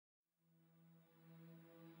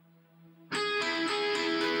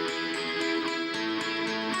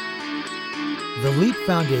The Leap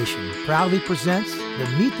Foundation proudly presents the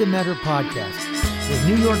Meet the Mentor podcast with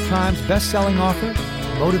New York Times bestselling author,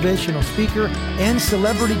 motivational speaker, and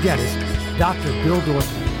celebrity dentist, Dr. Bill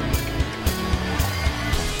Dorfman.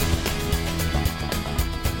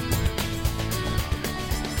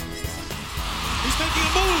 He's making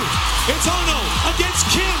a move. It's Ono against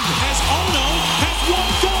Kim as Ono has one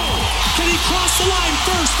goal. Can he cross the line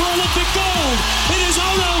first for Olympic gold? It is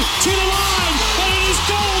Ono to the line, and it is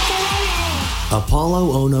gold for Ono.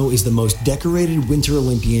 Apollo Ono is the most decorated Winter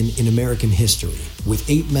Olympian in American history, with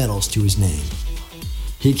 8 medals to his name.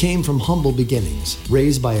 He came from humble beginnings,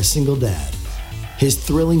 raised by a single dad. His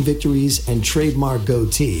thrilling victories and trademark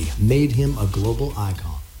goatee made him a global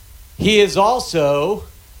icon. He is also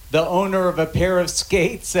the owner of a pair of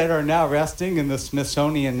skates that are now resting in the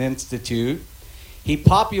Smithsonian Institute. He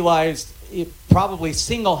probably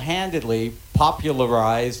single-handedly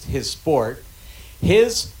popularized his sport.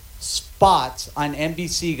 His spots on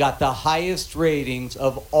NBC got the highest ratings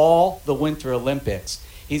of all the Winter Olympics.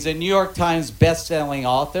 He's a New York Times best-selling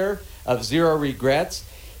author of Zero Regrets.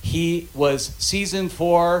 He was season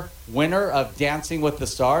 4 winner of Dancing with the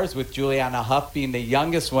Stars, with Juliana Hough being the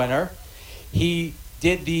youngest winner. He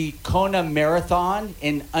did the Kona Marathon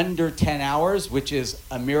in under 10 hours, which is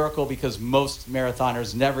a miracle because most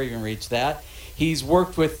marathoners never even reach that. He's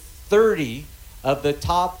worked with 30 of the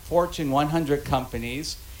top Fortune 100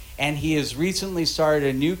 companies, and he has recently started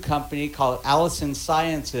a new company called Allison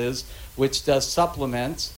Sciences, which does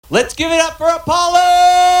supplements. Let's give it up for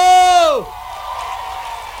Apollo!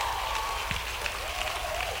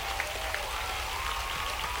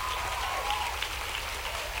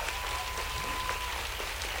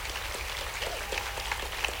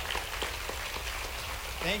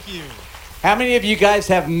 Thank you. How many of you guys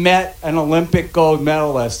have met an Olympic gold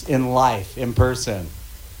medalist in life, in person?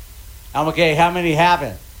 Okay, how many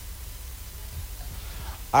haven't?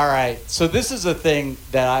 All right, so this is a thing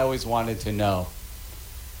that I always wanted to know.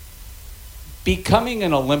 Becoming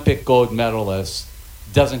an Olympic gold medalist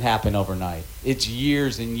doesn't happen overnight. It's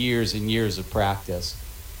years and years and years of practice.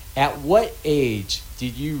 At what age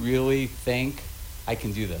did you really think, I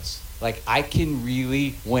can do this? Like, I can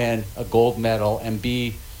really win a gold medal and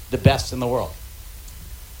be the best in the world?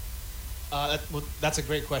 That's a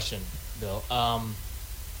great question, Bill.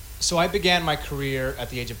 So I began my career at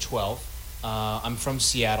the age of 12. I'm from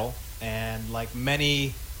Seattle, and like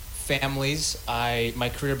many families,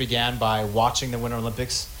 my career began by watching the Winter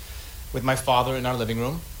Olympics with my father in our living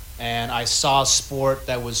room, and I saw a sport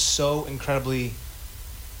that was so incredibly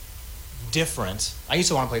different. I used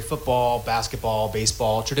to want to play football, basketball,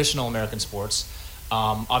 baseball, traditional American sports.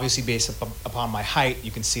 Obviously, based upon my height, you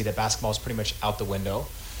can see that basketball is pretty much out the window.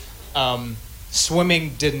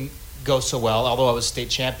 Swimming didn't go so well, although I was state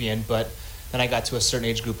champion, but then I got to a certain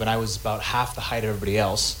age group and I was about half the height of everybody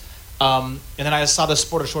else. And then I saw the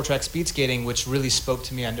sport of short track speed skating, which really spoke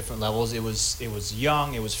to me on different levels. It was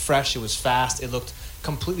young, it was fresh, it was fast, it looked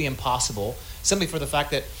completely impossible, simply for the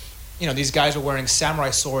fact that, you know, these guys are wearing samurai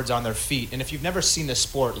swords on their feet. And if you've never seen the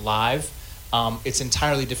sport live, it's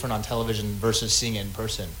entirely different on television versus seeing it in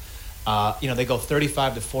person. They go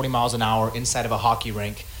 35 to 40 miles an hour inside of a hockey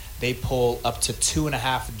rink. They pull up to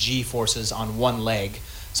 2.5 G-forces on one leg.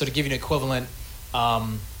 So to give you an equivalent,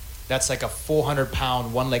 that's like a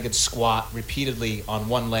 400-pound one-legged squat repeatedly on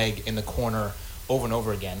one leg in the corner over and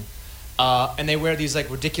over again. And they wear these like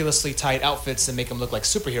ridiculously tight outfits that make them look like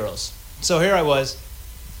superheroes. So here I was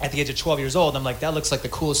at the age of 12 years old. I'm like, that looks like the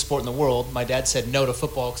coolest sport in the world. My dad said no to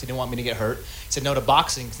football because he didn't want me to get hurt. He said no to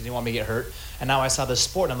boxing because he didn't want me to get hurt. And now I saw this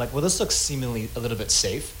sport and I'm like, well, this looks seemingly a little bit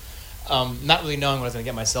safe. Not really knowing what I was going to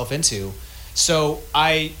get myself into. So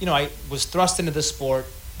I was thrust into this sport.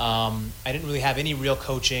 I didn't really have any real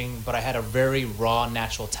coaching, but I had a very raw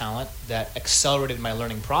natural talent that accelerated my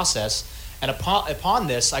learning process. And upon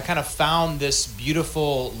this, I kind of found this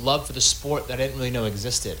beautiful love for the sport that I didn't really know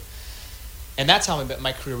existed. And that's how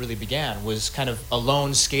my career really began, was kind of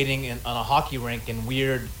alone skating on a hockey rink in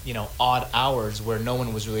weird, odd hours where no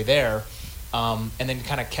one was really there. And then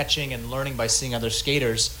kind of catching and learning by seeing other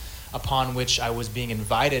skaters, upon which I was being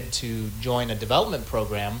invited to join a development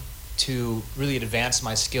program to really advance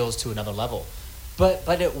my skills to another level. But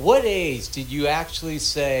at what age did you actually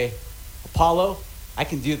say, Apollo, I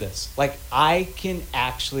can do this? Like, I can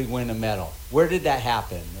actually win a medal. Where did that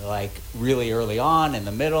happen? Like, really early on, in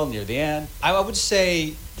the middle, near the end? I would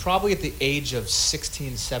say probably at the age of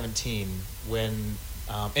 16, 17, when,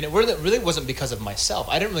 and it really wasn't because of myself.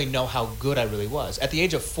 I didn't really know how good I really was. At the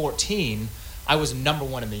age of 14, I was number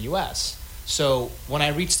 1 in the U.S. So when I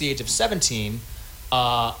reached the age of 17,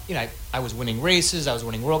 I was winning races, I was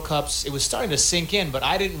winning World Cups. It was starting to sink in, but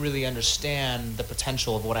I didn't really understand the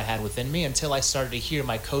potential of what I had within me until I started to hear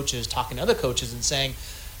my coaches talking to other coaches and saying,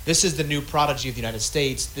 this is the new prodigy of the United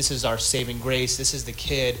States. This is our saving grace. This is the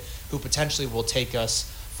kid who potentially will take us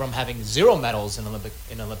from having 0 medals in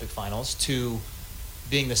Olympic finals to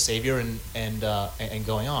being the savior and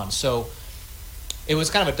going on. So it was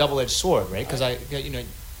kind of a double-edged sword, right? Because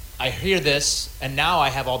I hear this, and now I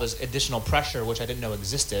have all this additional pressure, which I didn't know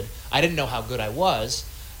existed. I didn't know how good I was,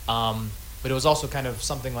 but it was also kind of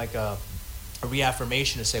something like a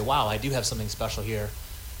reaffirmation to say, wow, I do have something special here.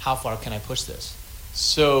 How far can I push this?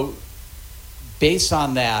 So based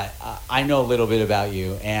on that, I know a little bit about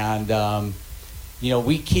you, and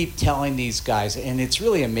we keep telling these guys, and it's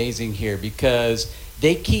really amazing here because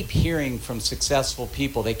they keep hearing from successful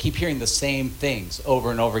people. They keep hearing the same things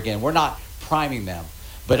over and over again. We're not priming them.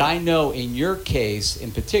 But I know in your case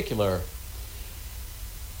in particular,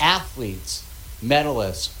 athletes,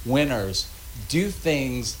 medalists, winners, do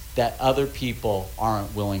things that other people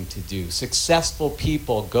aren't willing to do. Successful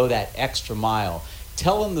people go that extra mile.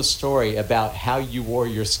 Tell them the story about how you wore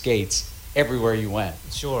your skates everywhere you went.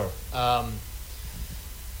 Sure.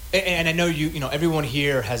 And I know everyone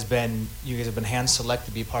here you guys have been hand-selected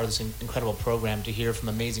to be part of this incredible program, to hear from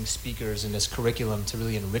amazing speakers in this curriculum to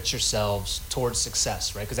really enrich yourselves towards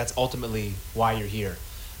success, right? Because that's ultimately why you're here.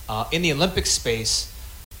 In the Olympic space,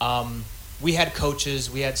 we had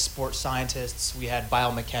coaches, we had sports scientists, we had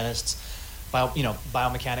biomechanics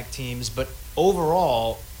teams, but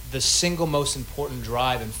overall, the single most important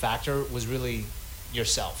drive and factor was really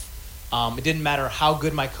yourself. It didn't matter how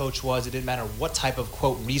good my coach was. It didn't matter what type of,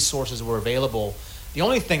 quote, resources were available. The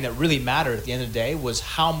only thing that really mattered at the end of the day was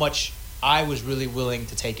how much I was really willing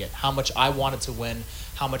to take it, how much I wanted to win,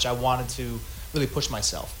 how much I wanted to really push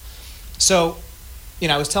myself. So,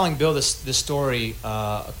 I was telling Bill this story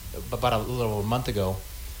about a little over a month ago,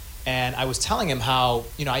 and I was telling him how,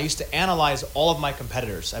 I used to analyze all of my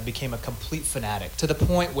competitors. I became a complete fanatic to the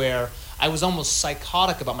point where I was almost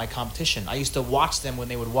psychotic about my competition. I used to watch them when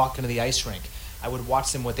they would walk into the ice rink. I would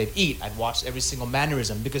watch them what they'd eat. I'd watch every single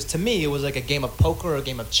mannerism because to me it was like a game of poker or a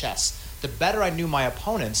game of chess. The better I knew my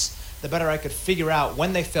opponents, the better I could figure out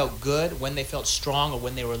when they felt good, when they felt strong, or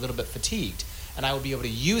when they were a little bit fatigued. And I would be able to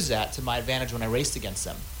use that to my advantage when I raced against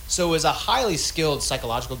them. So it was a highly skilled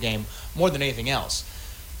psychological game more than anything else.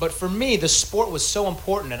 But for me, the sport was so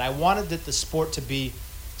important, and I wanted the sport to be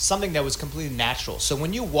something that was completely natural. So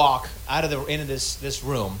when you walk into this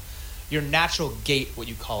room, your natural gait, what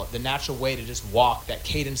you call it, the natural way to just walk, that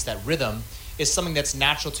cadence, that rhythm, is something that's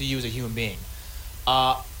natural to you as a human being.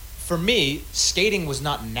 For me, skating was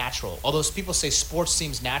not natural. Although people say sports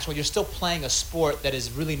seems natural, you're still playing a sport that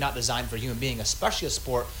is really not designed for a human being, especially a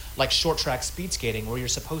sport like short track speed skating, where you're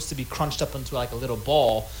supposed to be crunched up into like a little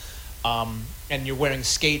ball, and you're wearing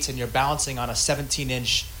skates and you're balancing on a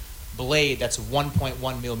 17-inch blade that's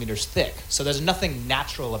 1.1 millimeters thick. So there's nothing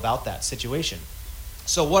natural about that situation.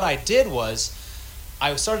 So what I did was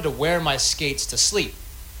I started to wear my skates to sleep.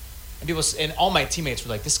 And all my teammates were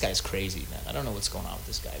like, this guy's crazy, man. I don't know what's going on with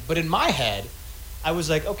this guy. But in my head, I was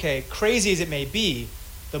like, okay, crazy as it may be,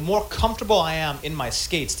 the more comfortable I am in my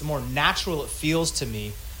skates, the more natural it feels to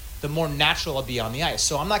me, the more natural I'll be on the ice.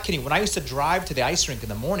 So I'm not kidding. When I used to drive to the ice rink in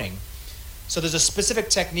the morning, so there's a specific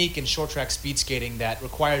technique in short track speed skating that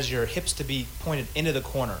requires your hips to be pointed into the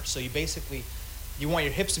corner. So you want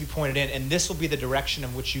your hips to be pointed in, and this will be the direction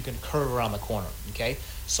in which you can curve around the corner, okay?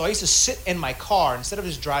 So I used to sit in my car, instead of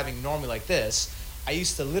just driving normally like this, I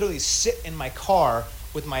used to literally sit in my car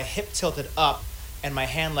with my hip tilted up and my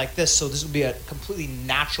hand like this, so this would be a completely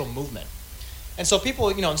natural movement. And so people,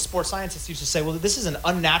 in sports scientists used to say, well, this is an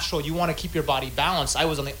unnatural, you want to keep your body balanced. I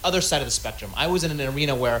was on the other side of the spectrum. I was in an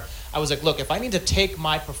arena where I was like, look, if I need to take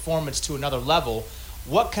my performance to another level,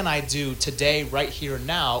 what can I do today, right here and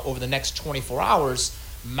now, over the next 24 hours,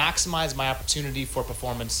 maximize my opportunity for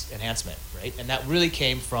performance enhancement, right? And that really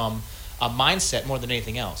came from a mindset more than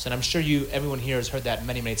anything else. And I'm sure everyone here has heard that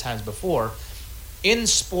many, many times before. In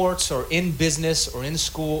sports or in business or in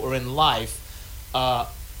school or in life,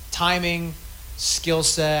 timing, skill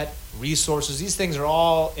set, resources, these things are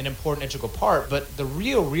all an important integral part, but the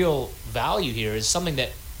real value here is something that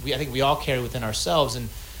I think we all carry within ourselves, and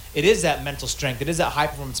it is that mental strength, it is that high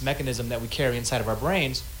performance mechanism that we carry inside of our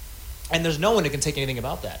brains, and there's no one that can take anything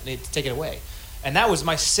about that, to take it away. And that was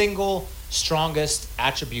my single strongest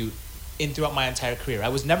attribute throughout my entire career. I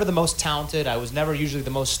was never the most talented, I was never usually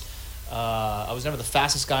the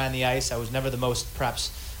fastest guy on the ice, I was never the most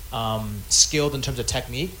perhaps skilled in terms of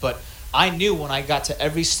technique, but I knew when I got to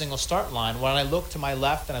every single start line, when I looked to my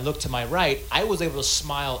left and I looked to my right, I was able to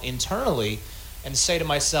smile internally and say to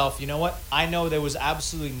myself, you know what? I know there was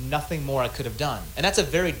absolutely nothing more I could have done. And that's a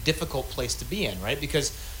very difficult place to be in, right?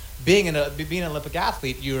 Because being an Olympic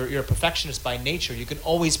athlete, you're a perfectionist by nature. You can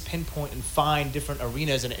always pinpoint and find different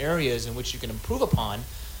arenas and areas in which you can improve upon.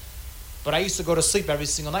 But I used to go to sleep every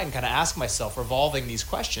single night and kind of ask myself, revolving these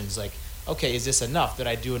questions, like, okay, is this enough? Did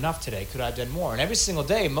I do enough today? Could I have done more? And every single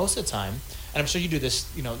day, most of the time, and I'm sure you do this,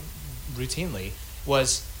 routinely,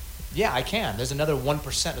 was, yeah, I can. There's another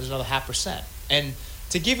 1%, there's another 0.5%. And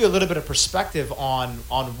to give you a little bit of perspective on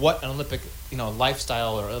what an Olympic,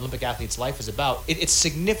 lifestyle or Olympic athlete's life is about, it's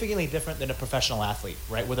significantly different than a professional athlete,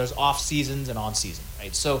 right? Where there's off seasons and on season,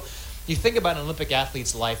 right? So you think about an Olympic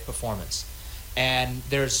athlete's life performance, and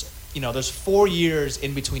there's 4 years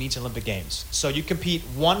in between each Olympic Games. So you compete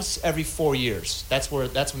once every 4 years. That's when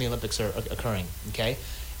the Olympics are occurring, okay?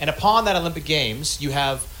 And upon that Olympic Games, you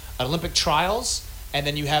have Olympic trials, and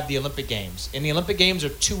then you have the Olympic Games. And the Olympic Games are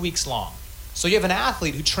 2 weeks long. So you have an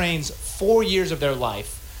athlete who trains 4 years of their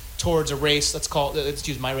life towards a race. Let's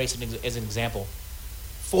use my race as an example.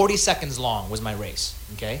 40 seconds long was my race,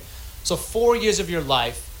 okay? So 4 years of your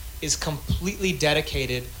life is completely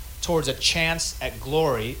dedicated towards a chance at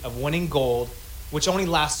glory of winning gold, which only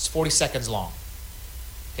lasts 40 seconds long.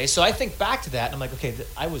 Okay, so I think back to that, and I'm like, okay,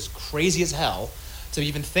 I was crazy as hell to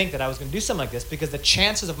even think that I was going to do something like this, because the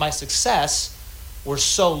chances of my success were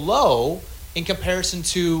so low in comparison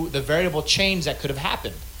to the variable change that could have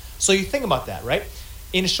happened. So you think about that, right?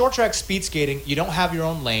 In short track speed skating, you don't have your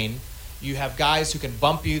own lane. You have guys who can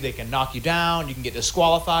bump you, they can knock you down, you can get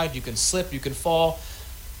disqualified, you can slip, you can fall.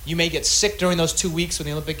 You may get sick during those 2 weeks when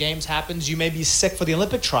the Olympic Games happens. You may be sick for the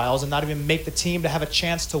Olympic trials and not even make the team to have a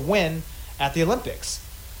chance to win at the Olympics.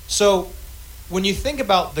 So when you think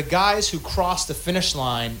about the guys who cross the finish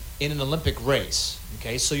line in an Olympic race,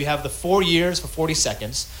 okay, so you have the 4 years for 40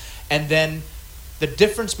 seconds, and then the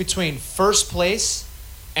difference between first place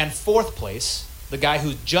and fourth place, the guy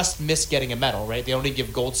who just missed getting a medal, right? They only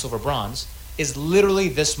give gold, silver, bronze, is literally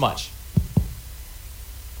this much.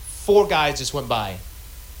 4 guys just went by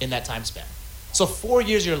in that time span. So 4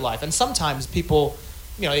 years of your life. And sometimes people,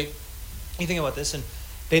 you think about this, and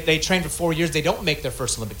they train for 4 years, they don't make their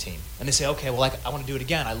first Olympic team. And they say, okay, well, I want to do it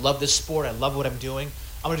again. I love this sport. I love what I'm doing.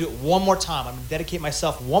 I'm going to do it one more time. I'm going to dedicate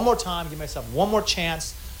myself one more time, give myself one more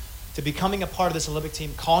chance to becoming a part of this Olympic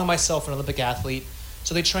team, calling myself an Olympic athlete.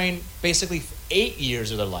 So they train basically 8 years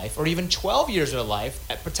of their life, or even 12 years of their life,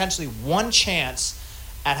 at potentially one chance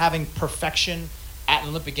at having perfection at an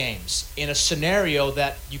Olympic Games in a scenario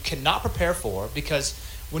that you cannot prepare for, because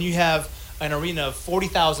when you have an arena of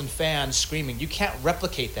 40,000 fans screaming, you can't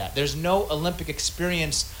replicate that. There's no Olympic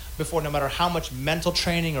experience before, no matter how much mental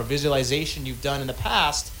training or visualization you've done in the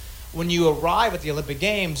past. When you arrive at the Olympic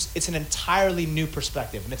Games, it's an entirely new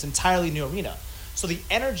perspective, and it's an entirely new arena. So the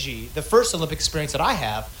energy, the first Olympic experience that I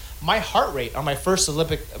have, my heart rate on my first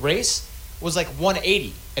Olympic race was like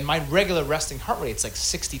 180, and my regular resting heart rate's like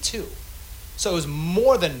 62. So it was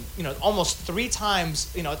more than, almost 3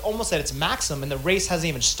 times, almost at its maximum, and the race hasn't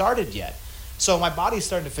even started yet. So my body's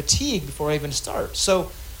starting to fatigue before I even start.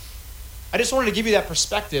 So I just wanted to give you that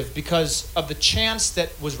perspective because of the chance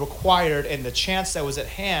that was required and the chance that was at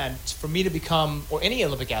hand for me to become, or any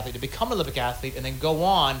Olympic athlete, to become an Olympic athlete and then go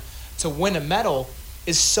on to win a medal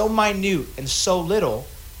is so minute and so little.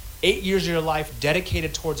 8 years of your life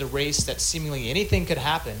dedicated towards a race that seemingly anything could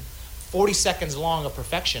happen, 40 seconds long of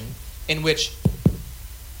perfection, in which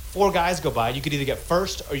 4 guys go by. You could either get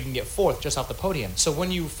first or you can get fourth just off the podium. So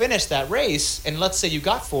when you finish that race, and let's say you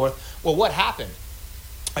got fourth, well, what happened?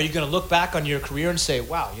 Are you going to look back on your career and say,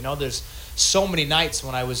 wow, there's so many nights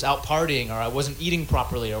when I was out partying, or I wasn't eating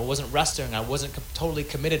properly, or wasn't resting, I wasn't totally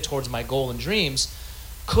committed towards my goal and dreams.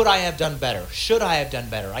 Could I have done better? Should I have done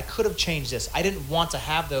better? I could have changed this. I didn't want to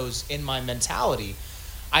have those in my mentality.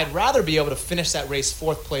 I'd rather be able to finish that race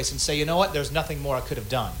 4th place and say, you know what, there's nothing more I could have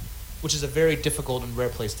done, which is a very difficult and rare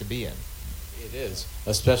place to be in. It is,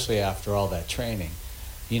 especially after all that training,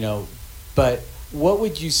 But what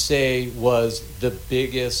would you say was the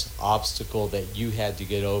biggest obstacle that you had to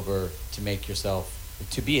get over to make yourself,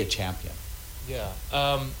 to be a champion? Yeah.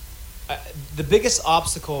 The biggest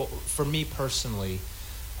obstacle for me personally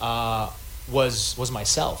was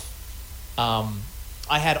myself.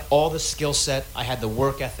 I had all the skill set, I had the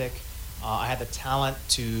work ethic, I had the talent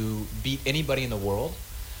to beat anybody in the world.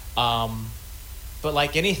 But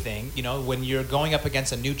like anything, when you're going up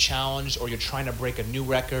against a new challenge, or you're trying to break a new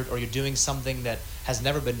record, or you're doing something that has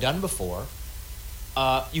never been done before,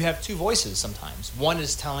 you have 2 voices sometimes. One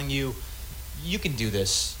is telling you, you can do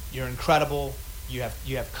this, you're incredible, you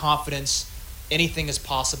have confidence, anything is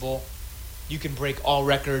possible, you can break all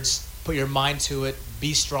records, put your mind to it,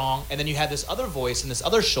 be strong. And then you have this other voice and this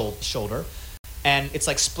other shoulder, and it's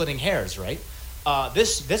like splitting hairs, right?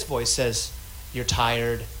 This voice says, you're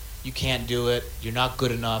tired, you can't do it, you're not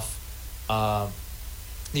good enough,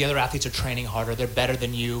 the other athletes are training harder, they're better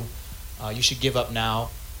than you, you should give up now.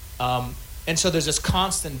 And so there's this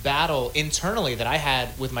constant battle internally that I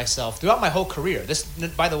had with myself throughout my whole career. This,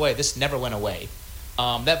 by the way, this never went away.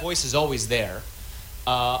 That voice is always there.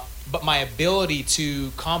 But my ability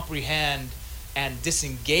to comprehend and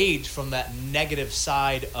disengage from that negative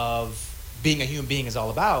side of being a human being is all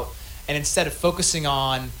about, and instead of focusing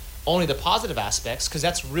on only the positive aspects, because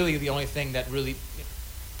that's really the only thing that really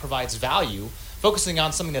provides value, focusing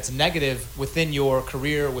on something that's negative within your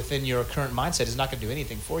career, within your current mindset is not going to do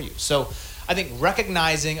anything for you. So I think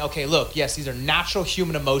recognizing, okay, look, yes, these are natural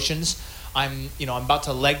human emotions. I'm about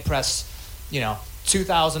to leg press,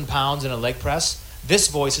 2,000 pounds in a leg press. This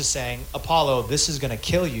voice is saying, Apollo, this is going to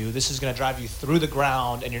kill you. This is going to drive you through the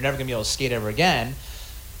ground, and you're never going to be able to skate ever again.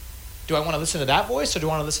 Do I want to listen to that voice, or do I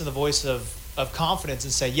want to listen to the voice of confidence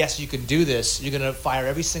and say, yes, you can do this. You're going to fire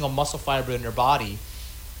every single muscle fiber in your body.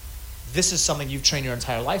 This is something you've trained your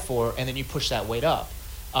entire life for, and then you push that weight up.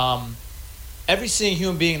 Every single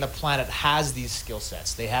human being on the planet has these skill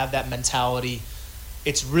sets. They have that mentality.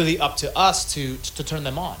 It's really up to us to turn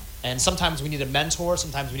them on. And sometimes we need a mentor.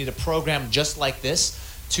 Sometimes we need a program just like this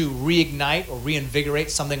to reignite or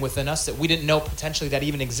reinvigorate something within us that we didn't know potentially that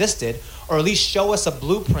even existed, or at least show us a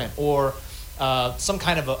blueprint or some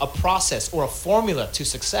kind of a process or a formula to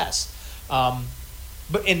success.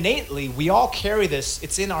 But innately, we all carry this.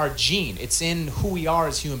 It's in our gene. It's in who we are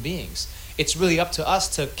as human beings. It's really up to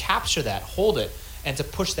us to capture that, hold it, and to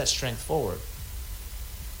push that strength forward.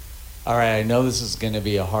 All right, I know this is going to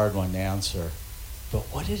be a hard one to answer, but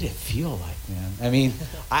what did it feel like, man? I mean,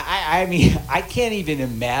 I can't even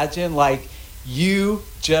imagine, like, you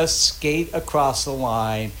just skate across the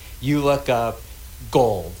line, you look up,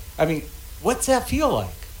 gold. I mean, what's that feel like?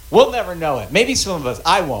 We'll never know it. Maybe some of us,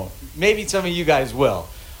 I won't. Maybe some of you guys will.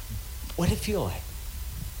 What did it feel like?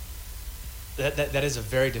 That is a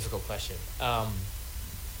very difficult question.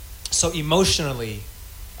 So emotionally,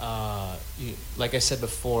 like I said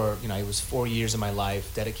before, it was 4 years of my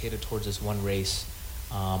life dedicated towards this one race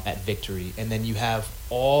at Victory. And then you have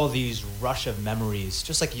all these rush of memories,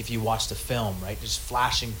 just like if you watched a film, right? Just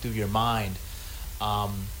flashing through your mind.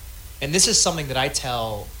 And this is something that I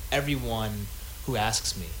tell everyone who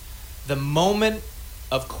asks me. The moment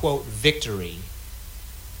of, quote, victory,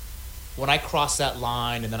 when I cross that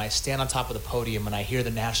line and then I stand on top of the podium and I hear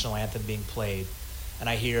the national anthem being played and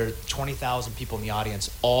I hear 20,000 people in the audience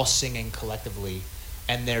all singing collectively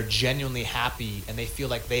and they're genuinely happy and they feel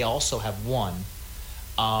like they also have won,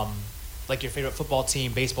 like your favorite football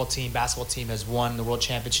team, baseball team, basketball team has won the world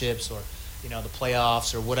championships or the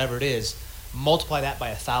playoffs or whatever it is, multiply that by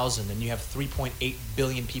 1,000 and you have 3.8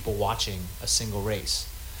 billion people watching a single race.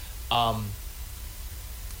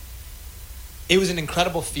 It was an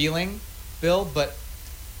incredible feeling, Bill, but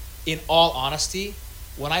in all honesty,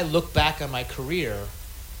 when I look back on my career,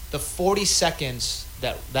 the 40 seconds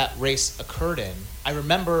that race occurred in, I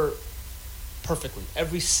remember perfectly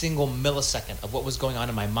every single millisecond of what was going on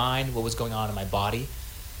in my mind, what was going on in my body.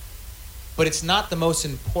 But it's not the most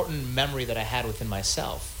important memory that I had within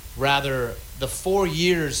myself. Rather, the 4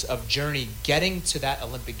 years of journey getting to that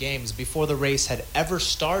Olympic Games before the race had ever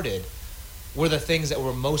started were the things that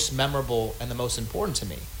were most memorable and the most important to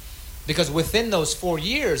me. Because within those 4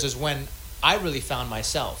 years is when I really found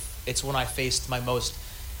myself. It's when I faced my most,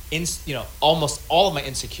 almost all of my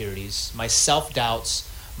insecurities, my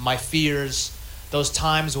self-doubts, my fears, those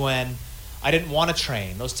times when I didn't want to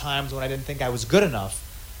train, those times when I didn't think I was good enough.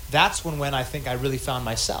 That's when I think I really found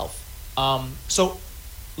myself. So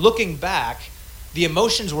looking back, the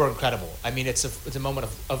emotions were incredible. I mean, it's a moment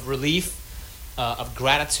of relief, of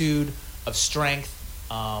gratitude, of strength,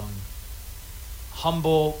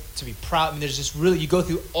 humble, to be proud. I mean, there's just really, you go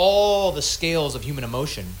through all the scales of human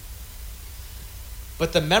emotion.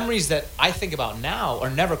 But the memories that I think about now are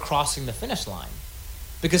never crossing the finish line.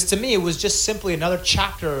 Because to me, it was just simply another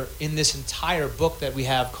chapter in this entire book that we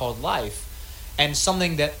have called life. And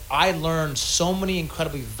something that I learned so many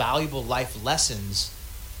incredibly valuable life lessons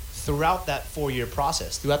throughout that 4-year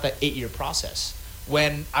process, throughout that 8-year process.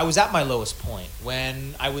 When I was at my lowest point,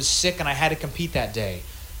 when I was sick and I had to compete that day.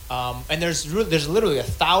 And there's literally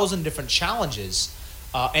 1,000 different challenges.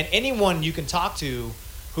 And anyone you can talk to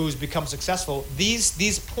who's become successful,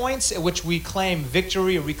 these points at which we claim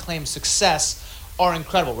victory or we claim success are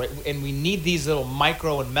incredible, right? And we need these little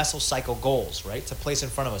micro and mesocycle goals, right, to place in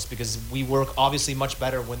front of us, because we work obviously much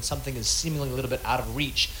better when something is seemingly a little bit out of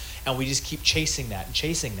reach and we just keep chasing that and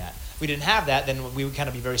chasing that. If we didn't have that, then we would kind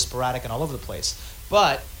of be very sporadic and all over the place.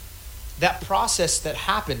 But that process that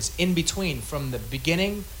happens in between from the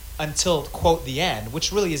beginning until, quote, the end,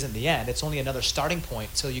 which really isn't the end, it's only another starting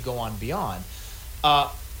point till you go on beyond.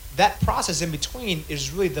 That process in between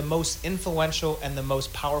is really the most influential and the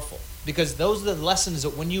most powerful, because those are the lessons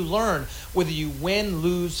that when you learn, whether you win,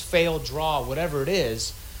 lose, fail, draw, whatever it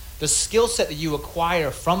is, the skill set that you acquire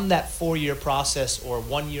from that 4-year process or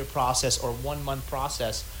 1-year process or 1-month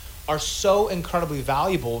process are so incredibly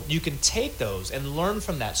valuable. You can take those and learn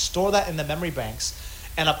from that, store that in the memory banks,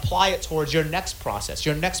 and apply it towards your next process,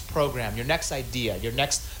 your next program, your next idea, your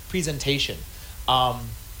next presentation.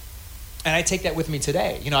 And I take that with me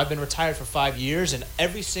today. I've been retired for 5 years, and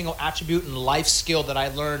every single attribute and life skill that I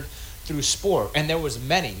learned through sport, and there was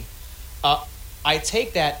many, I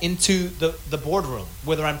take that into the boardroom,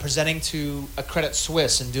 whether I'm presenting to a Credit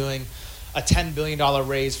Suisse and doing a $10 billion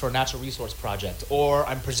raise for a natural resource project, or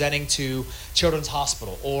I'm presenting to Children's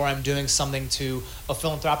Hospital, or I'm doing something to a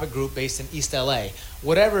philanthropic group based in East LA.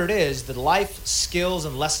 Whatever it is, the life skills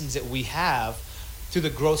and lessons that we have through the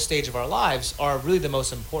growth stage of our lives are really the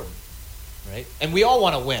most important, right? And we all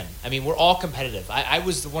want to win. I mean, we're all competitive. I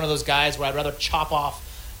was one of those guys where I'd rather chop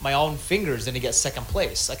off my own fingers than to get second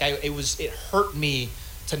place. It hurt me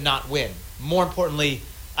to not win. More importantly,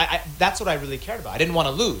 that's what I really cared about. I didn't want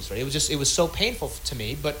to lose, right? It was so painful to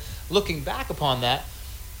me. But looking back upon that,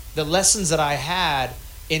 the lessons that I had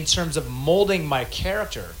in terms of molding my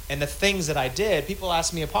character and the things that I did, people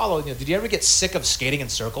ask me, Apollo, did you ever get sick of skating in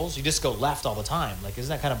circles? You just go left all the time. Like, isn't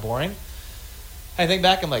that kind of boring? I think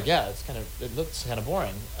back, I'm like, yeah, it looks kind of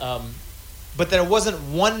boring. But there wasn't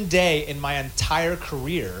one day in my entire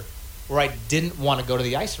career where I didn't want to go to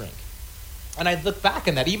the ice rink. And I look back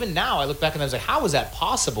on that. Even now, I look back and I was like, how was that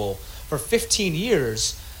possible for 15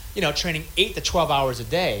 years, training 8 to 12 hours a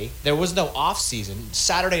day? There was no off season.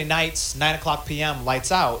 Saturday nights, 9 o'clock p.m.,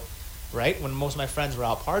 lights out, right? When most of my friends were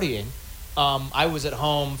out partying. I was at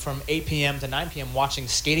home from 8 p.m. to 9 p.m. watching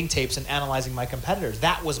skating tapes and analyzing my competitors.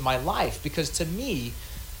 That was my life, because to me,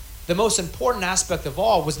 the most important aspect of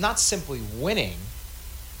all was not simply winning,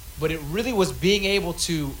 but it really was being able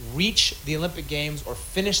to reach the Olympic Games or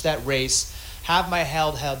finish that race, have my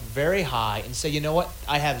head held very high, and say, you know what,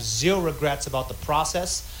 I have zero regrets about the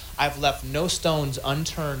process. I've left no stones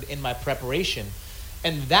unturned in my preparation.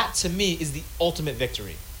 And that, to me, is the ultimate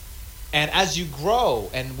victory. And as you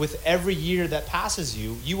grow, and with every year that passes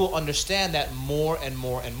you will understand that more and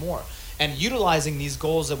more and more. And utilizing these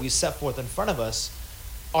goals that we set forth in front of us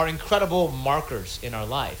are incredible markers in our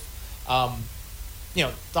life.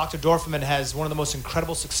 Dr. Dorfman has one of the most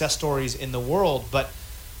incredible success stories in the world, but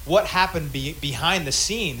what happened behind the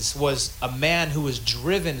scenes was a man who was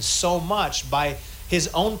driven so much by his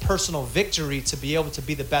own personal victory to be able to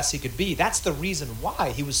be the best he could be. That's the reason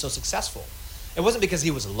why he was so successful. It wasn't because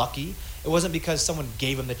he was lucky. It wasn't because someone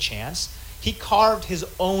gave him the chance. He carved his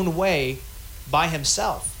own way by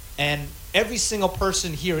himself. And every single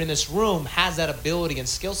person here in this room has that ability and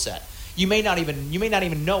skill set. You may not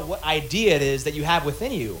even know what idea it is that you have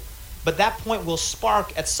within you, but that point will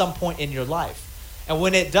spark at some point in your life. And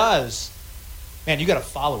when it does, man, you got to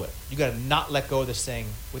follow it. You got to not let go of this thing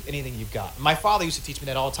with anything you've got. My father used to teach me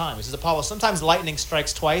that all the time. He says, Apollo, sometimes lightning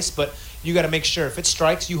strikes twice, but you got to make sure if it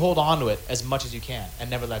strikes, you hold on to it as much as you can and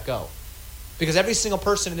never let go. Because every single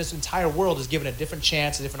person in this entire world is given a different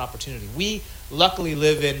chance, a different opportunity. We luckily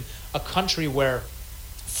live in a country where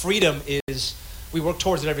freedom is, we work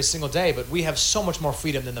towards it every single day, but we have so much more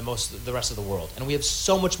freedom than the rest of the world. And we have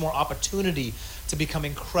so much more opportunity to become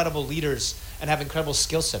incredible leaders and have incredible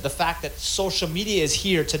skill set. The fact that social media is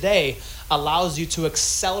here today allows you to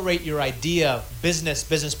accelerate your idea,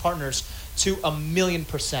 business partners to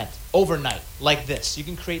 1,000,000% overnight, like this. You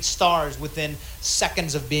can create stars within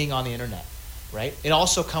seconds of being on the internet, right? It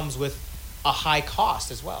also comes with a high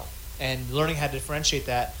cost as well. And learning how to differentiate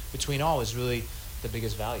that between all is really the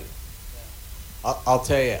biggest value. I'll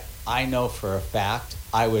tell you, I know for a fact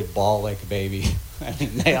I would bawl like a baby.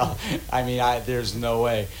 There's no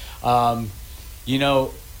way.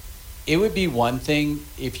 It would be one thing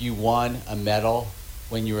if you won a medal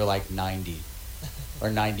when you were like 90 or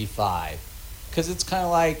 95. Because it's kind of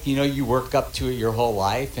like, you work up to it your whole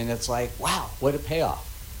life, and it's like, wow, what a payoff,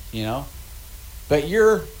 But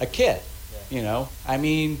you're a kid, here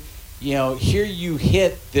you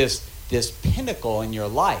hit this pinnacle in your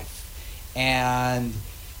life. And,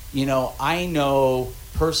 I know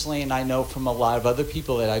personally, and I know from a lot of other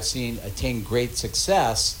people that I've seen attain great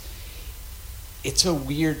success, it's a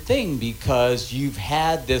weird thing because you've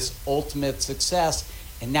had this ultimate success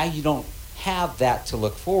and now you don't have that to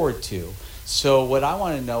look forward to. So what I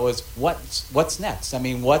want to know is what's next? I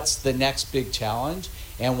mean, what's the next big challenge?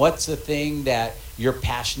 And what's the thing that you're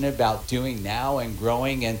passionate about doing now and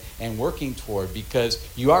growing and working toward? Because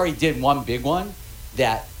you already did one big one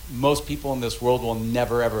that most people in this world will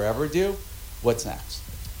never, ever, ever do. What's next?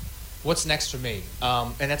 What's next for me?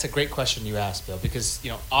 And that's a great question you asked, Bill, because,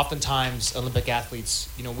 oftentimes Olympic athletes,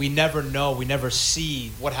 we never know, we never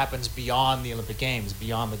see what happens beyond the Olympic Games,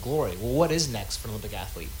 beyond the glory. Well, what is next for an Olympic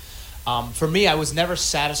athlete? For me, I was never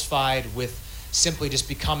satisfied with simply just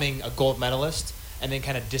becoming a gold medalist and then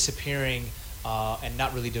kind of disappearing and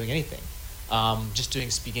not really doing anything. Just doing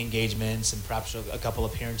speaking engagements and perhaps a couple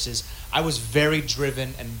appearances. I was very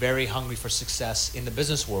driven and very hungry for success in the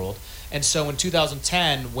business world. And so in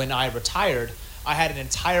 2010, when I retired, I had an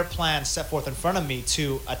entire plan set forth in front of me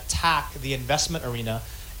to attack the investment arena.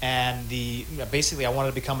 And basically, I wanted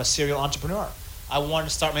to become a serial entrepreneur. I wanted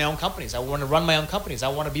to start my own companies. I wanted to run my own companies. I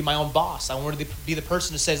wanted to be my own boss. I wanted to be the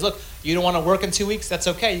person who says, look, you don't want to work in 2 weeks? That's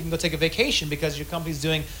okay. You can go take a vacation because your company's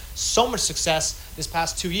doing so much success this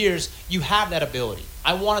past 2 years. You have that ability.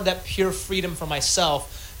 I wanted that pure freedom for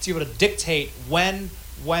myself to be able to dictate when,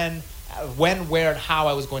 where, and how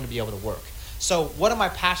I was going to be able to work. So what am I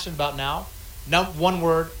passionate about now? One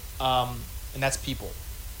word, and that's people.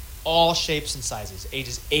 All shapes and sizes,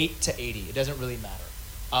 ages 8 to 80. It doesn't really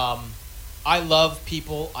matter. I love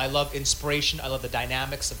people. I love inspiration. I love the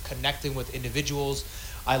dynamics of connecting with individuals.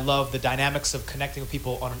 I love the dynamics of connecting with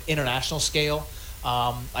people on an international scale.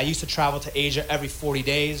 I used to travel to Asia every 40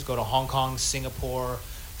 days, go to Hong Kong, Singapore,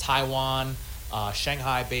 Taiwan,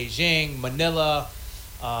 Shanghai, Beijing, Manila,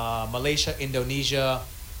 Malaysia, Indonesia,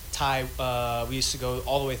 we used to go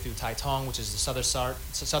all the way through Taitung, which is the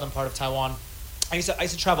southern part of Taiwan. I used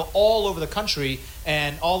to travel all over the country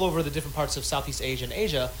and all over the different parts of Southeast Asia and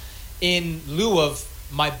Asia in lieu of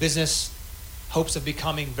my business hopes of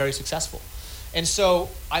becoming very successful. And so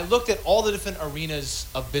I looked at all the different arenas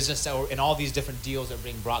of business that were in all these different deals that were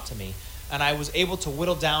being brought to me. And I was able to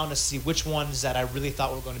whittle down to see which ones that I really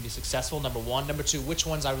thought were going to be successful, number one. Number two, which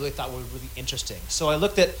ones I really thought were really interesting. So I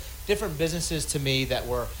looked at different businesses to me that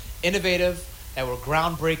were innovative, that were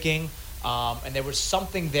groundbreaking, and there was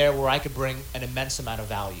something there where I could bring an immense amount of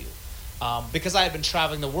value. Because I had been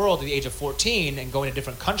traveling the world at the age of 14 and going to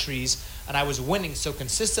different countries, and I was winning so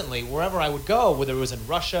consistently wherever I would go, whether it was in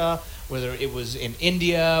Russia, whether it was in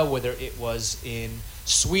India, whether it was in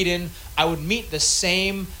Sweden, I would meet the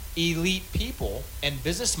same elite people and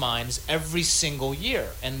business minds every single year.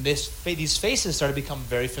 And these faces started to become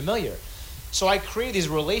very familiar. So I created these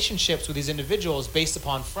relationships with these individuals based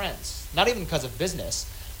upon friends, not even because of business.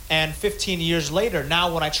 And 15 years later,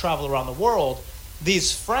 now when I travel around the world,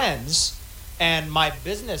 these friends and my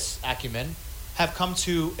business acumen have come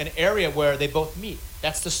to an area where they both meet.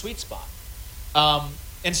 That's the sweet spot.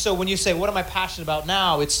 And so when you say, what am I passionate about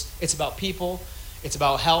now? It's about people. It's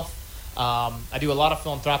about health. I do a lot of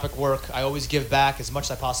philanthropic work. I always give back as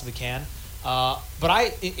much as I possibly can.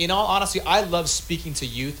 But in all honesty, I love speaking to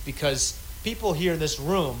youth because people here in this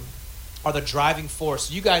room are the driving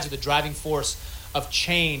force. You guys are the driving force of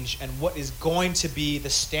change and what is going to be the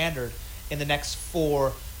standard in the next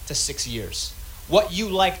 4 to 6 years. What you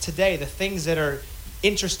like today, the things that are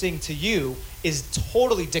interesting to you, is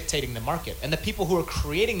totally dictating the market. And the people who are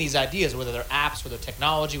creating these ideas, whether they're apps, whether they're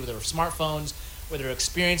technology, whether they're smartphones, whether they're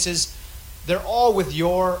experiences, they're all with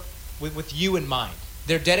you in mind.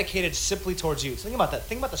 They're dedicated simply towards you. So think about that.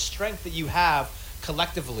 Think about the strength that you have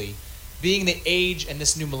collectively, being the age and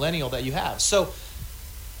this new millennial that you have. So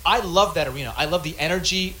I love that arena. I love the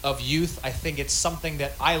energy of youth. I think it's something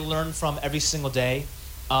that I learn from every single day.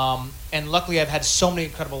 And luckily, I've had so many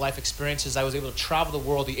incredible life experiences. I was able to travel the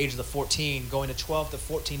world at the age of 14, going to 12 to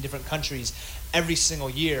 14 different countries every single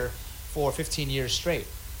year for 15 years straight.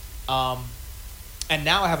 And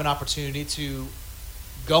now I have an opportunity to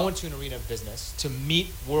go into an arena of business, to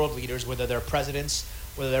meet world leaders, whether they're presidents,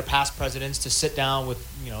 whether they're past presidents, to sit down with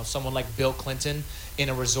someone like Bill Clinton in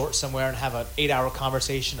a resort somewhere and have an 8-hour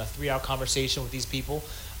conversation, a 3-hour conversation with these people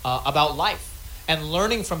about life, and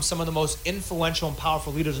learning from some of the most influential and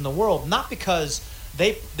powerful leaders in the world, not because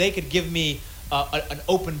they could give me an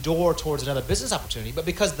open door towards another business opportunity, but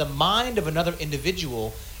because the mind of another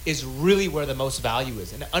individual is really where the most value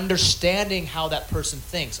is. And understanding how that person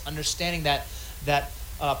thinks, understanding that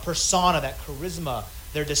persona, that charisma,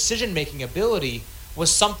 their decision-making ability was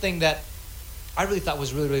something that I really thought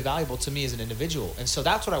was really, really valuable to me as an individual. And so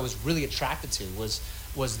that's what I was really attracted to,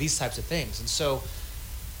 was these types of things. And so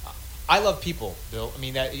I love people, Bill. I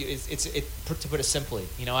mean, to put it simply,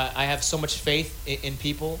 I have so much faith in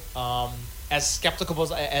people. As skeptical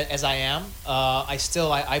as I am,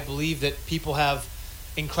 I believe that people have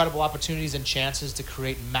incredible opportunities and chances to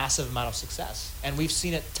create massive amount of success. And we've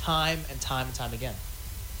seen it time and time and time again.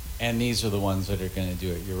 And these are the ones that are going to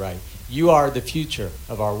do it. You're right. You are the future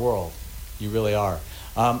of our world. You really are.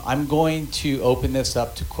 I'm going to open this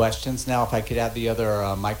up to questions now. If I could have the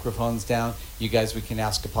other microphones down, you guys, we can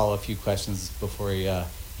ask Apollo a few questions before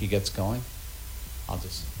he gets going.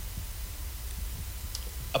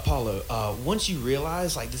 Apollo, once you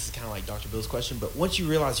realize, like this is kind of like Dr. Bill's question, but once you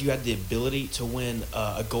realize you had the ability to win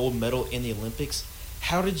a gold medal in the Olympics,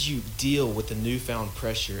 how did you deal with the newfound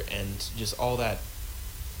pressure and just all that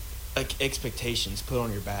expectations put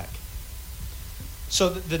on your back? So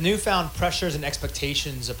the newfound pressures and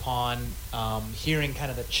expectations upon hearing kind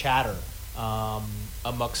of the chatter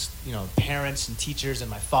amongst parents and teachers and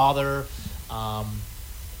my father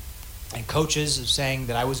and coaches of saying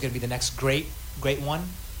that I was going to be the next great one.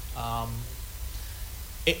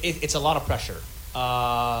 It's a lot of pressure.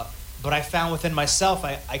 But I found within myself,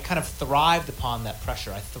 I kind of thrived upon that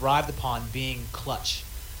pressure. I thrived upon being clutch.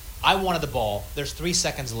 I wanted the ball. There's 3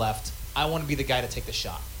 seconds left. I want to be the guy to take the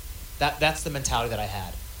shot. That's the mentality that I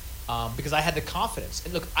had. Because I had the confidence.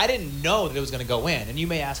 And look, I didn't know that it was going to go in. And you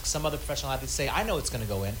may ask some other professional athletes, say, I know it's going to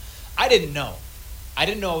go in. I didn't know. I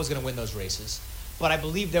didn't know I was going to win those races. But I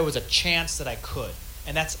believed there was a chance that I could.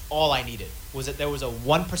 And that's all I needed, was that there was a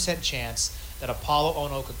 1% chance that Apollo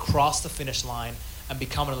Ono could cross the finish line and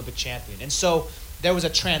become an Olympic champion. And so there was a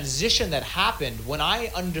transition that happened when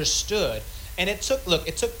I understood. And it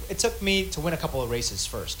took me to win a couple of races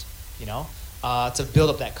first, to build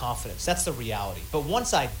up that confidence. That's the reality. But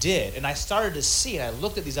once I did, and I started to see, and I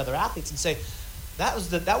looked at these other athletes and say,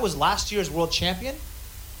 that was last year's world champion.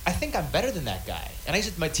 I think I'm better than that guy. And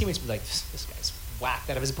my teammates would be like, this guy's whacked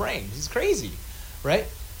out of his brain. He's crazy, right?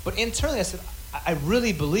 But internally I said, I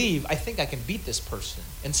really believe, I think I can beat this person.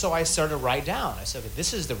 And so I started to write down. I said, okay,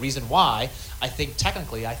 this is the reason why I think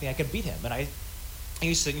I can beat him. And I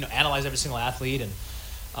used to, analyze every single athlete, and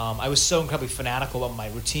I was so incredibly fanatical about my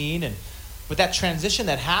routine. But that transition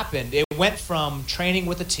that happened, it went from training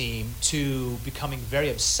with the team to becoming very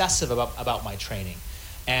obsessive about my training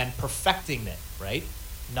and perfecting it, right?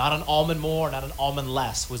 Not an almond more, not an almond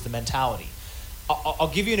less was the mentality.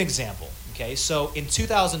 I'll give you an example, okay? So in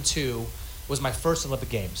 2002 was my first Olympic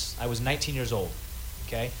Games. I was 19 years old,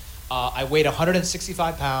 okay? I weighed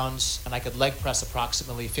 165 pounds, and I could leg press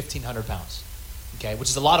approximately 1,500 pounds. Okay, which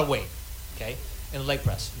is a lot of weight, okay, in leg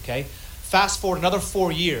press, okay? Fast forward another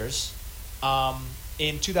 4 years,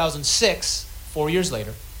 in 2006, 4 years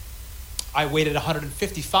later, I weighed at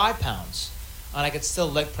 155 pounds, and I could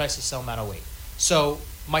still leg press the same amount of weight. So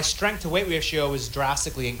my strength to weight ratio is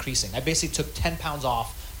drastically increasing. I basically took 10 pounds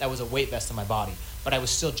off. That was a weight vest in my body, but I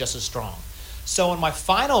was still just as strong. So in my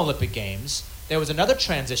final Olympic Games, there was another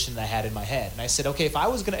transition that I had in my head. And I said, okay, if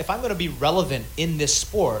I'm gonna be relevant in this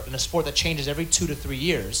sport, in a sport that changes every 2 to 3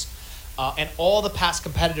 years, and all the past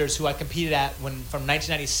competitors who I competed at from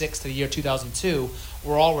 1996 to the year 2002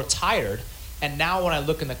 were all retired. And now when I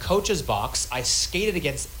look in the coach's box, I skated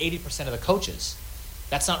against 80% of the coaches.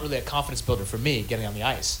 That's not really a confidence builder for me, getting on the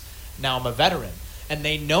ice. Now I'm a veteran, and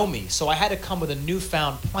they know me. So I had to come with a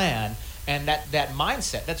newfound plan. And that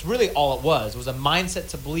mindset, that's really all it was a mindset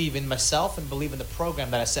to believe in myself and believe in the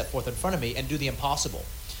program that I set forth in front of me and do the impossible.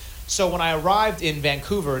 So when I arrived in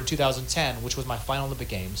Vancouver in 2010, which was my final Olympic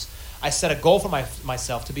Games, I set a goal for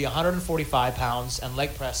myself to be 145 pounds and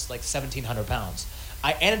leg press like 1,700 pounds.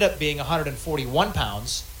 I ended up being 141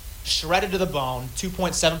 pounds, shredded to the bone,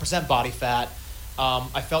 2.7% body fat.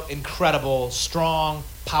 I felt incredible, strong,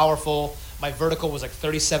 powerful. My vertical was like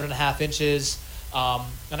 37.5 inches.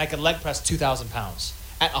 And I could leg press 2,000 pounds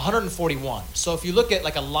at 141. So if you look at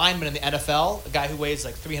like a lineman in the NFL, a guy who weighs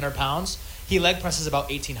like 300 pounds, he leg presses about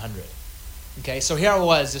 1,800. Okay, so here I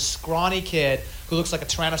was, this scrawny kid who looks like a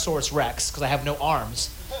Tyrannosaurus Rex because I have no arms,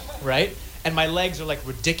 right? And my legs are like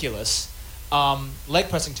ridiculous, leg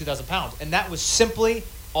pressing 2,000 pounds. And that was simply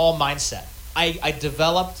all mindset. I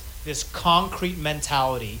developed this concrete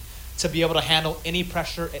mentality to be able to handle any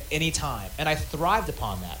pressure at any time. And I thrived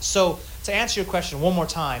upon that. So to answer your question one more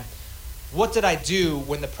time, what did I do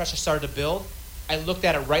when the pressure started to build? I looked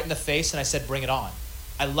at it right in the face and I said, bring it on.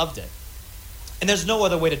 I loved it. And there's no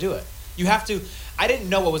other way to do it. I didn't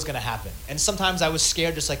know what was going to happen. And sometimes I was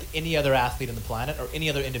scared just like any other athlete on the planet or any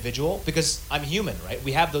other individual because I'm human, right?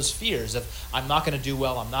 We have those fears of I'm not going to do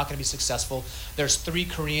well, I'm not going to be successful. There's 3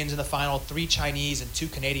 Koreans in the final, 3 Chinese, and 2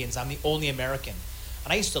 Canadians. I'm the only American.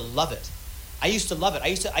 And I used to love it. I used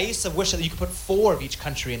to wish that you could put 4 of each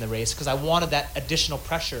country in the race because I wanted that additional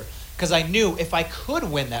pressure because I knew if I could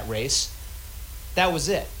win that race, that was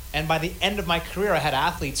it. And by the end of my career, I had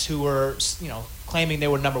athletes who were, claiming they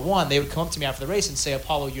were number one, they would come up to me after the race and say,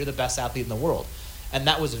 Apollo, you're the best athlete in the world. And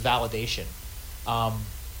that was validation.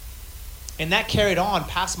 And that carried on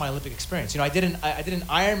past my Olympic experience. You know, I did an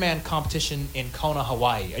Ironman competition in Kona,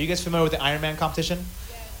 Hawaii. Are you guys familiar with the Ironman competition?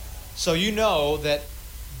 Yes. So you know that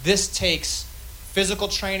this takes physical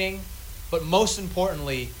training, but most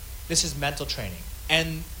importantly, this is mental training.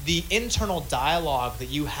 And the internal dialogue that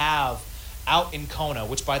you have out in Kona,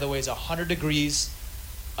 which by the way is 100 degrees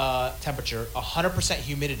temperature, 100%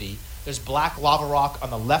 humidity. There's black lava rock on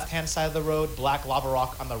the left-hand side of the road, black lava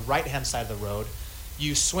rock on the right-hand side of the road.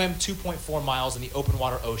 You swim 2.4 miles in the open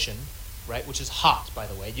water ocean, right, which is hot, by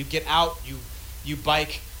the way. You get out, you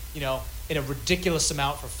bike, you know, in a ridiculous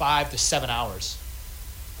amount for 5 to 7 hours,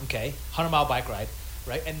 okay, 100-mile bike ride,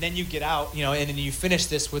 right? And then you get out, you know, and then you finish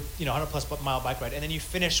this with, you know, 100-plus mile bike ride, and then you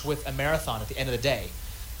finish with a marathon at the end of the day.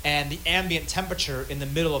 And the ambient temperature in the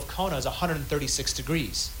middle of Kona is 136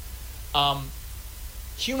 degrees.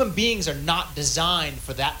 Human beings are not designed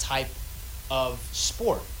for that type of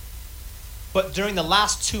sport. But during the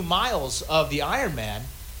last 2 miles of the Ironman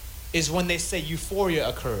is when they say euphoria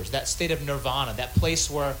occurs, that state of nirvana, that place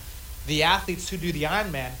where the athletes who do the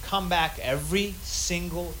Ironman come back every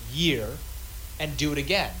single year and do it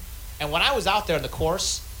again. And when I was out there in the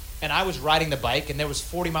course and I was riding the bike and there was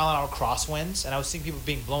 40-mile-an-hour crosswinds and I was seeing people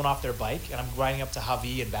being blown off their bike and I'm riding up to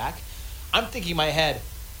Hawi and back, I'm thinking in my head,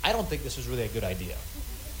 I don't think this was really a good idea.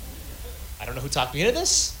 I don't know who talked me into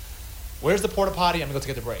this. Where's the porta potty? I'm going to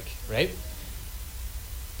go take a break, right?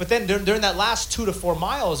 But then during that last 2 to 4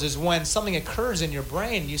 miles is when something occurs in your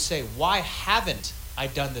brain. You say, why haven't I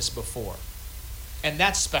done this before? And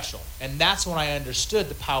that's special. And that's when I understood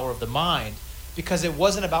the power of the mind, because it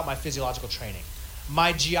wasn't about my physiological training.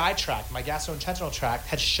 My GI tract, my gastrointestinal tract,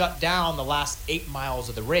 had shut down the last 8 miles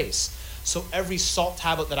of the race. So every salt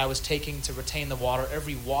tablet that I was taking to retain the water,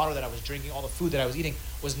 every water that I was drinking, all the food that I was eating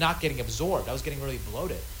was not getting absorbed. I was getting really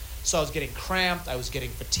bloated. So I was getting cramped, I was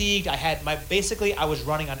getting fatigued. Basically I was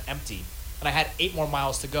running on empty. And I had 8 more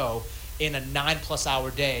miles to go in a 9+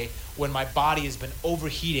 hour day when my body has been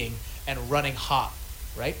overheating and running hot,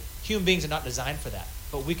 right? Human beings are not designed for that.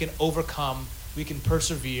 But we can overcome, we can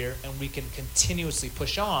persevere, and we can continuously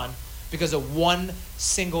push on because of one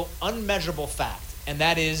single unmeasurable fact, and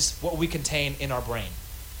that is what we contain in our brain.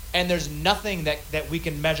 And there's nothing that we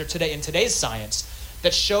can measure today in today's science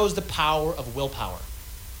that shows the power of willpower.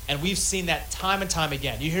 And we've seen that time and time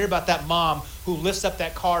again. You hear about that mom who lifts up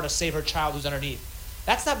that car to save her child who's underneath.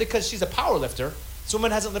 That's not because she's a power lifter. This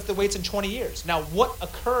woman hasn't lifted weights in 20 years. Now, what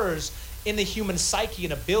occurs in the human psyche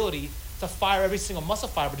and ability to fire every single muscle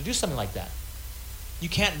fiber to do something like that? You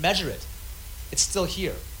can't measure it. It's still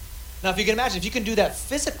here. Now, if you can imagine, if you can do that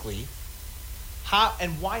physically, how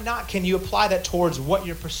and why not can you apply that towards what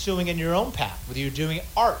you're pursuing in your own path? Whether you're doing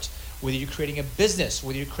art, whether you're creating a business,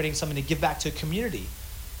 whether you're creating something to give back to a community.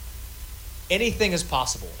 Anything is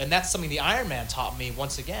possible. And that's something the Ironman taught me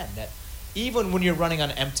once again, that even when you're running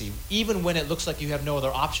on empty, even when it looks like you have no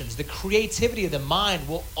other options, the creativity of the mind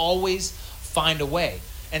will always find a way.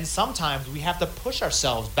 And sometimes we have to push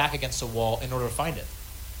ourselves back against a wall in order to find it.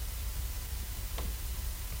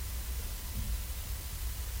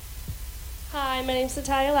 Hi, my name's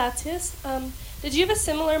Natalia Latius. Did you have a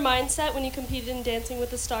similar mindset when you competed in Dancing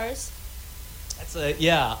with the Stars?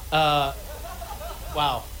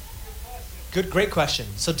 Wow. Great question.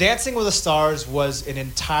 So Dancing with the Stars was an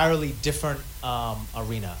entirely different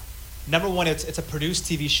arena. Number one, it's a produced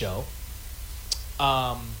TV show.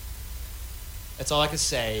 That's all I can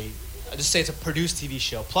say. I just say it's a produced TV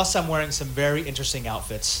show. Plus, I'm wearing some very interesting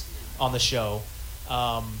outfits on the show.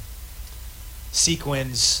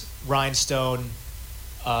 Sequins, rhinestone.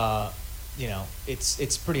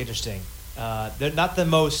 It's pretty interesting. They're not the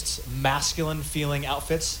most masculine feeling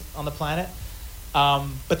outfits on the planet.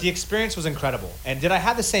 But the experience was incredible. And did I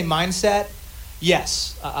have the same mindset?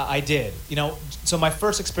 Yes, I did. So my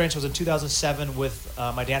first experience was in 2007 with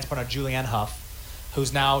my dance partner, Julianne Hough,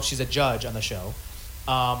 she's a judge on the show.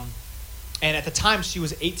 And at the time, she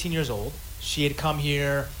was 18 years old. She had come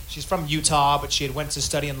here. She's from Utah, but she had went to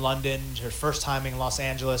study in London, her first time in Los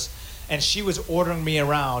Angeles. And she was ordering me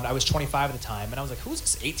around. I was 25 at the time. And I was like, who's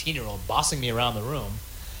this 18-year-old bossing me around the room?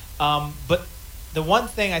 But the one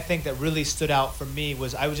thing I think that really stood out for me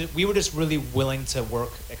was we were just really willing to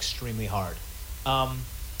work extremely hard.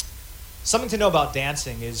 Something to know about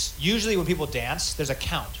dancing is usually when people dance, there's a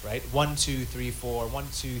count, right? 1, 2, 3, 4, 1,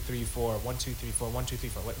 2, 3, 4, 1, 2, 3, 4, 1, 2, 3,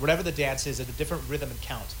 4. Whatever the dance is, there's a different rhythm and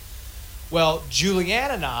count. Well,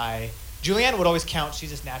 Julianne would always count. She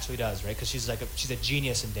just naturally does, right? Because she's a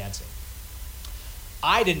genius in dancing.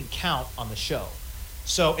 I didn't count on the show.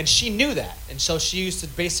 So, and she knew that. And so she used to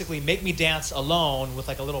basically make me dance alone with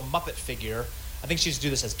like a little Muppet figure. I think she used to do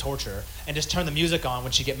this as torture, and just turn the music on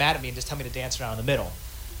when she'd get mad at me and just tell me to dance around in the middle,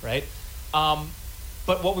 right?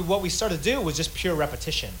 But what we started to do was just pure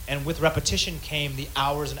repetition. And with repetition came the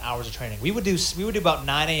hours and hours of training. We would do about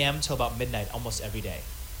 9 a.m. till about midnight almost every day,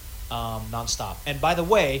 nonstop. And by the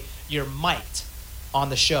way, you're mic'd on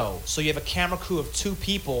the show. So you have a camera crew of 2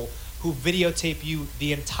 people who videotape you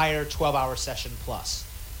the entire 12-hour session plus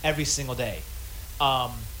every single day.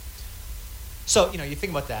 So, you think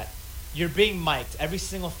about that. You're being mic'd. Every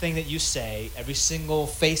single thing that you say, every single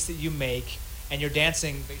face that you make, and you're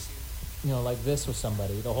dancing basically, like this with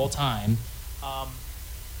somebody the whole time.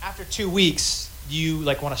 After 2 weeks, you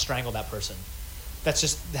like want to strangle that person. That's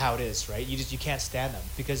just how it is, right? You can't stand them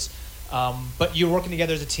because, but you're working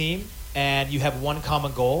together as a team, and you have one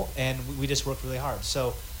common goal, and we just worked really hard.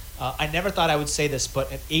 So I never thought I would say this,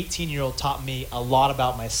 but an 18-year-old taught me a lot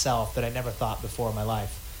about myself that I never thought before in my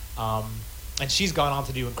life. And she's gone on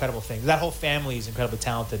to do incredible things. That whole family is incredibly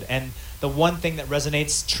talented. And the one thing that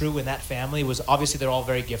resonates true in that family was obviously they're all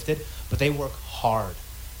very gifted, but they work hard,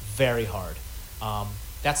 very hard.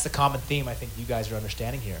 That's the common theme I think you guys are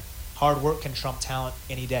understanding here. Hard work can trump talent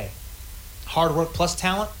any day. Hard work plus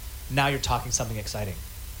talent, now you're talking something exciting.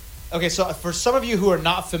 Okay, so for some of you who are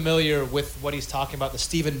not familiar with what he's talking about, the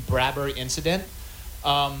Stephen Bradbury incident,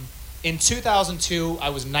 in 2002, I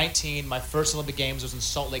was 19. My first Olympic Games was in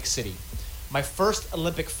Salt Lake City. My first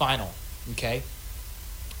Olympic final, okay?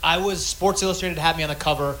 Sports Illustrated had me on the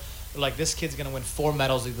cover. They're like, this kid's going to win 4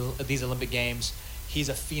 medals at these Olympic Games. He's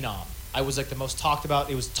a phenom. I was like the most talked about.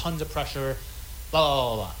 It was tons of pressure, blah, blah,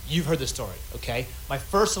 blah, blah. You've heard the story, okay? My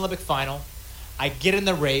first Olympic final, I get in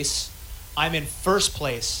the race. I'm in first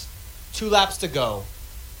place. 2 laps to go.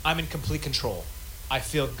 I'm in complete control. I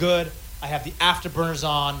feel good. I have the afterburners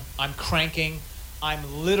on. I'm cranking.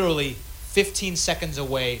 I'm literally 15 seconds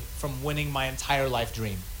away from winning my entire life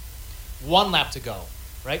dream. 1 lap to go,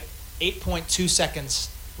 right? 8.2 seconds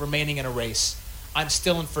remaining in a race. I'm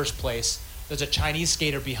still in first place. There's a Chinese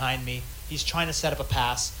skater behind me. He's trying to set up a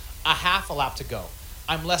pass. A half a lap to go.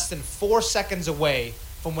 I'm less than 4 seconds away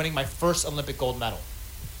from winning my first Olympic gold medal.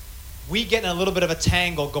 We get in a little bit of a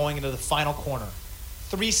tangle going into the final corner.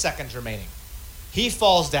 3 seconds remaining. He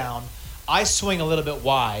falls down. I swing a little bit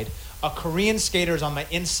wide. A Korean skater is on my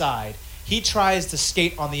inside. He tries to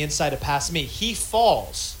skate on the inside to pass me. He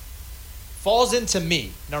falls into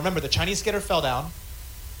me. Now remember, the Chinese skater fell down.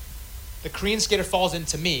 The Korean skater falls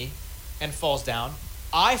into me and falls down.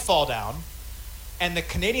 I fall down. And the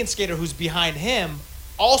Canadian skater who's behind him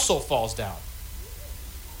also falls down.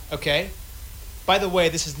 Okay? By the way,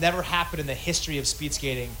 this has never happened in the history of speed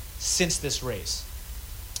skating since this race.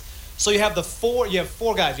 So you have 4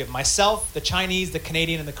 guys. You have myself, the Chinese, the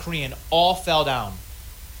Canadian, and the Korean all fell down.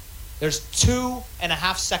 There's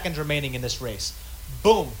 2.5 seconds remaining in this race.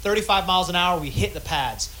 Boom, 35 miles an hour, we hit the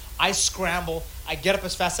pads. I scramble, I get up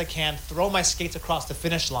as fast as I can, throw my skates across the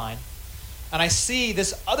finish line, and I see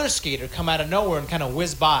this other skater come out of nowhere and kind of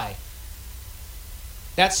whiz by.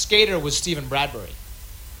 That skater was Stephen Bradbury.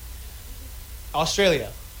 Australia.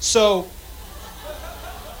 So,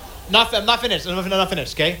 I'm not finished,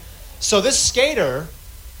 okay? So this skater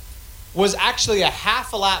was actually a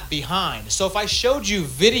half a lap behind. So if I showed you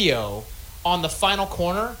video on the final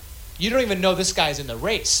corner, you don't even know this guy's in the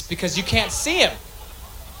race because you can't see him.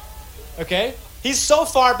 Okay? He's so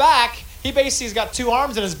far back, he basically's got 2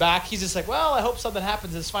 arms in his back. He's just like, well, I hope something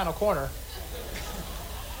happens in this final corner.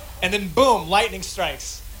 And then boom, lightning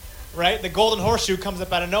strikes, right? The golden horseshoe comes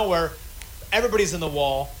up out of nowhere. Everybody's in the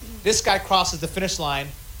wall. This guy crosses the finish line.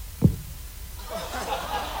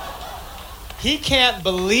 He can't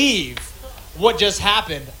believe what just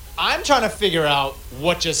happened. I'm trying to figure out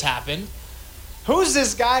what just happened. Who's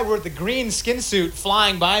this guy with the green skin suit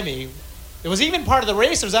flying by me? It was even part of the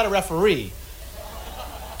race, or was that a referee?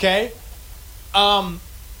 Okay?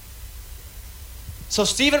 So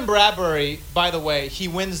Stephen Bradbury, by the way, he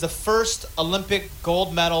wins the first Olympic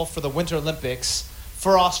gold medal for the Winter Olympics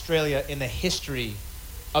for Australia in the history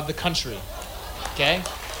of the country. Okay?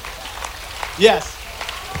 Yes.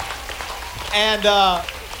 And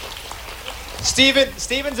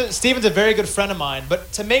Stephen's a very good friend of mine,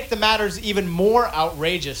 but to make the matters even more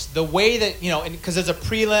outrageous, the way that, because there's a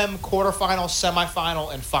prelim, quarterfinal,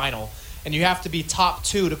 semifinal, and final, and you have to be top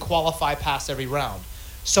 2 to qualify past every round.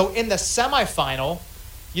 So in the semifinal,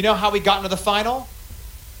 you know how we got into the final?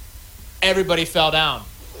 Everybody fell down.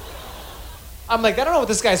 I'm like, I don't know what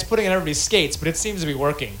this guy's putting on everybody's skates, but it seems to be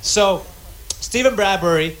working. So Stephen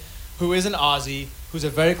Bradbury, who is an Aussie, who's a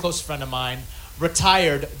very close friend of mine,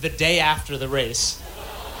 retired the day after the race.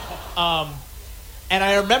 And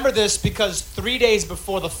I remember this because 3 days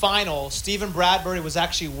before the final, Stephen Bradbury was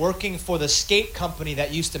actually working for the skate company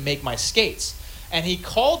that used to make my skates. And he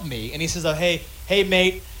called me and he says, hey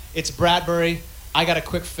mate, it's Bradbury. I got a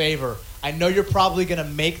quick favor. I know you're probably going to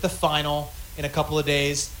make the final in a couple of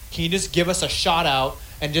days. Can you just give us a shout out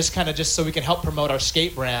and just so we can help promote our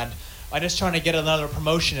skate brand? I'm just trying to get another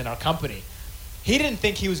promotion in our company. He didn't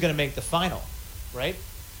think he was going to make the final, right?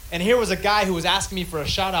 And here was a guy who was asking me for a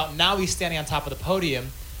shout out. Now he's standing on top of the podium.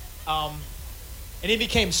 And he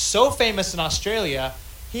became so famous in Australia,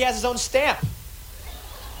 he has his own stamp.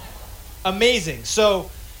 Amazing.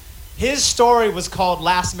 So his story was called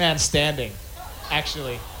Last Man Standing,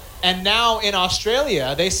 actually. And now in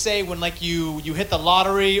Australia, they say when like you hit the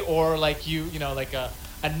lottery or like you know like a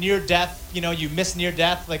near death, you miss near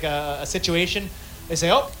death, like a situation, they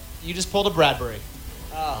say, oh, you just pulled a Bradbury.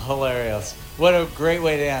 Oh, hilarious. What a great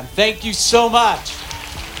way to end. Thank you so much. Of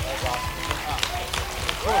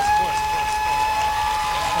course.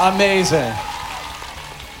 Amazing.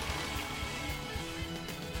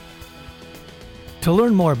 To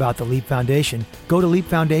learn more about the Leap Foundation, go to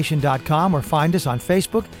leapfoundation.com or find us on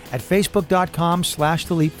Facebook at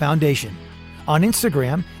facebook.com/The Leap Foundation, on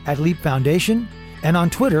Instagram at Leap Foundation, and on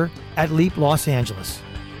Twitter at Leap Los Angeles.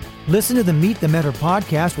 Listen to the Meet the Mentor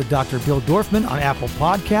podcast with Dr. Bill Dorfman on Apple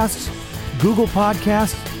Podcasts, Google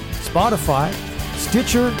Podcasts, Spotify,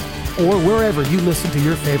 Stitcher, or wherever you listen to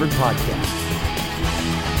your favorite podcasts.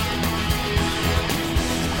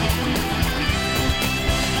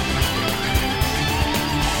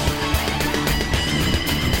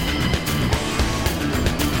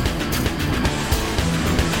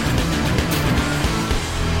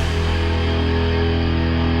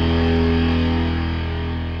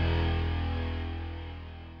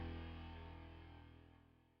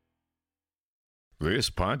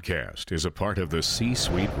 This podcast is a part of the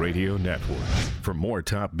C-Suite Radio Network. For more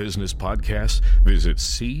top business podcasts, visit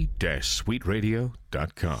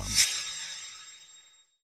c-suiteradio.com.